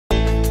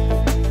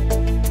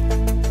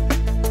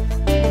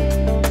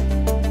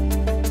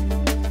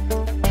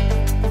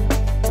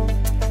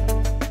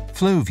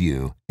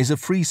FlowView is a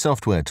free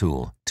software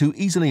tool to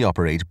easily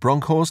operate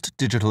Bronkhorst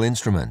digital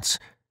instruments.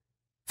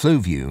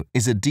 FlowView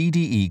is a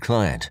DDE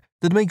client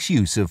that makes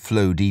use of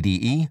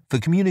FlowDDE for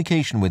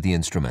communication with the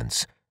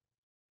instruments.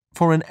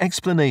 For an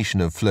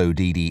explanation of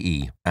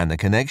FlowDDE and the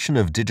connection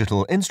of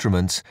digital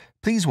instruments,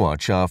 please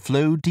watch our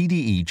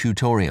FlowDDE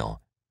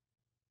tutorial.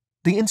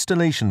 The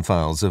installation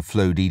files of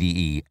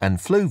FlowDDE and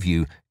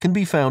FlowView can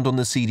be found on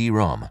the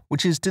CD-ROM,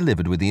 which is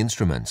delivered with the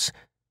instruments.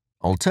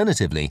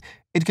 Alternatively,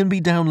 it can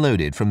be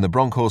downloaded from the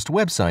Bronkhorst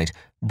website,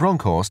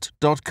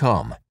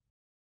 bronkhorst.com.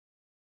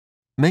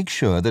 Make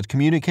sure that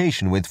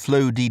communication with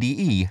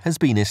FlowDDE has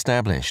been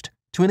established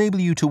to enable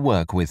you to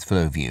work with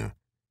FlowView.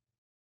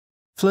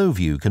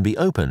 FlowView can be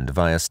opened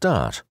via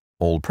Start,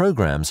 All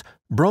Programs,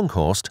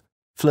 Bronkhorst,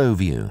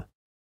 FlowView.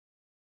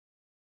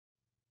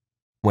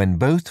 When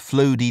both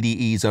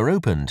FlowDDEs are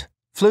opened,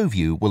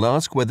 FlowView will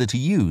ask whether to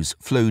use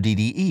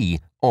FlowDDE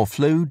or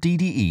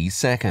FlowDDE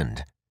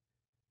second.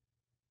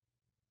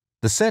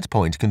 The set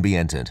point can be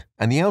entered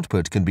and the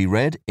output can be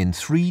read in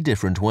 3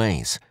 different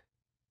ways: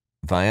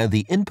 via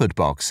the input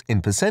box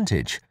in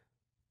percentage,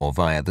 or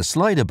via the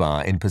slider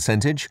bar in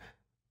percentage,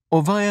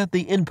 or via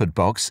the input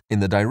box in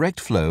the direct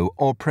flow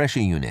or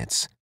pressure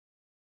units.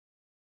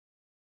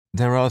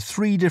 There are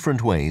 3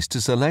 different ways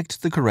to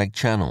select the correct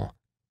channel.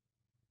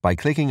 By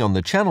clicking on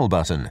the Channel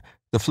button,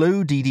 the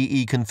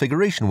FlowDDE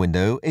configuration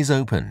window is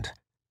opened.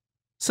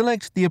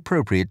 Select the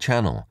appropriate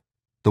channel.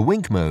 The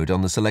wink mode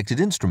on the selected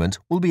instrument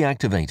will be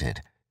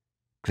activated.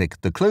 Click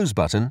the Close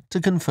button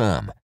to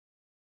confirm.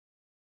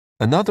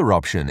 Another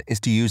option is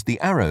to use the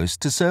arrows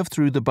to surf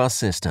through the bus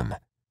system.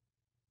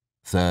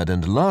 Third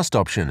and last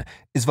option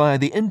is via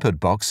the input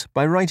box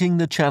by writing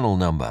the channel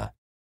number.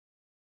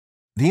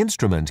 The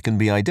instrument can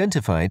be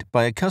identified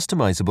by a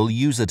customizable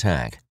user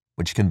tag,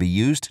 which can be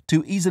used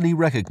to easily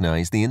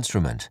recognize the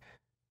instrument.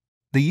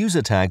 The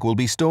user tag will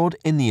be stored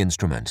in the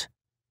instrument.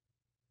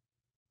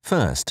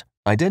 First,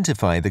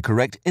 identify the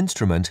correct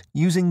instrument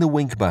using the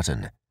wink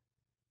button.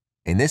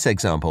 In this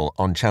example,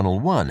 on channel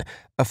 1,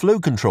 a flow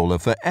controller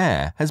for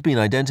air has been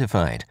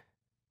identified.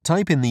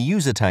 Type in the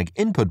user tag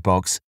input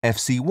box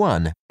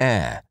FC1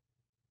 Air.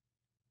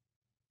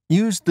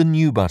 Use the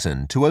New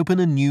button to open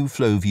a new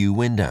FlowView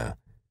window.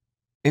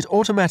 It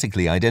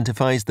automatically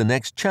identifies the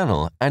next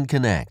channel and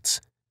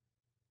connects.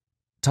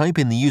 Type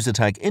in the user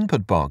tag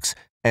input box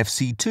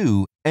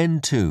FC2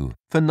 N2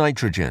 for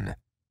nitrogen.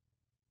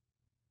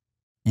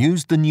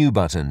 Use the New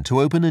button to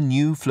open a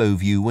new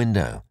FlowView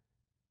window.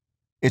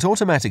 It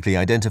automatically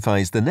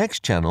identifies the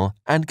next channel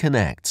and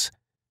connects.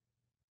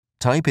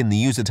 Type in the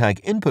user tag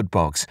input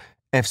box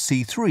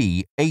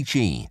FC3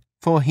 HE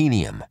for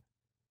helium.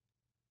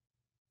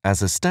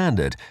 As a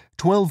standard,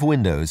 12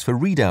 windows for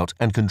readout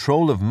and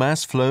control of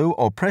mass flow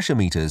or pressure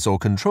meters or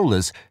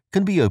controllers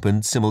can be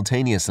opened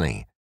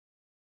simultaneously.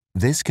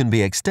 This can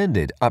be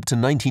extended up to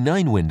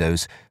 99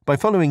 windows by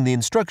following the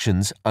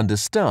instructions under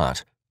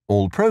Start,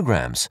 All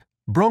Programs,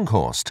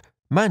 Bronkhorst,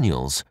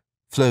 Manuals,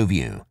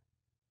 FlowView.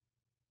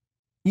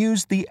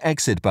 Use the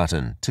Exit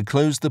button to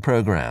close the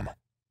program.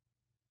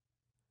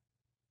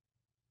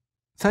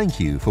 Thank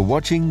you for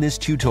watching this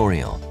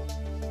tutorial.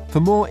 For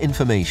more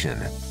information,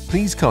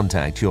 please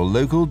contact your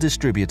local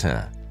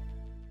distributor.